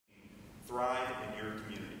thrive in your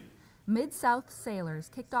community. Mid-South Sailors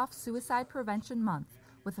kicked off Suicide Prevention Month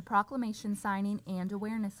with a proclamation signing and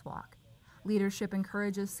awareness walk. Leadership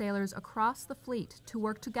encourages sailors across the fleet to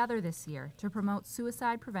work together this year to promote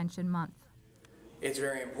Suicide Prevention Month. It's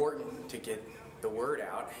very important to get the word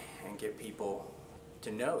out and get people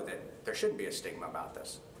to know that there shouldn't be a stigma about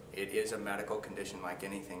this. It is a medical condition like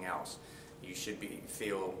anything else. You should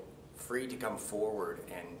feel free to come forward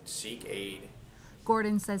and seek aid.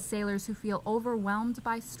 Gordon says sailors who feel overwhelmed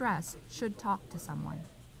by stress should talk to someone.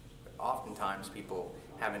 Oftentimes people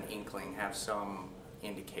have an inkling, have some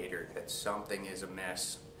indicator that something is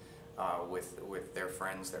amiss with their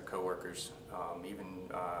friends, their coworkers, even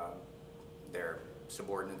their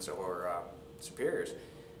subordinates or superiors,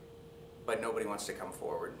 but nobody wants to come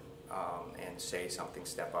forward and say something,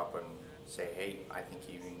 step up and say, hey, I think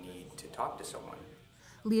you need to talk to someone.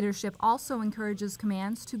 Leadership also encourages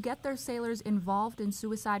commands to get their sailors involved in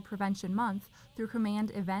Suicide Prevention Month through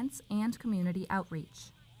command events and community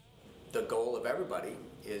outreach. The goal of everybody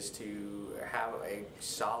is to have a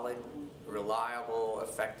solid, reliable,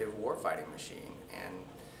 effective warfighting machine. And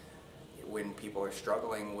when people are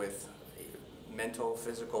struggling with mental,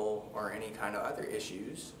 physical, or any kind of other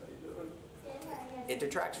issues, it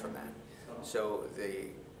detracts from that. So the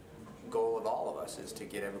goal of all of us is to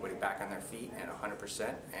get everybody back on their feet and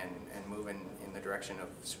 100% and moving in the direction of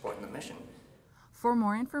supporting the mission. For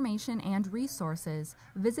more information and resources,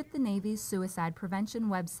 visit the Navy's Suicide Prevention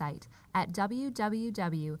website at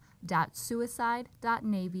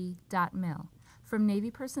www.suicide.navy.mil. From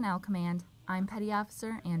Navy Personnel Command, I'm Petty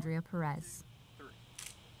Officer Andrea Perez.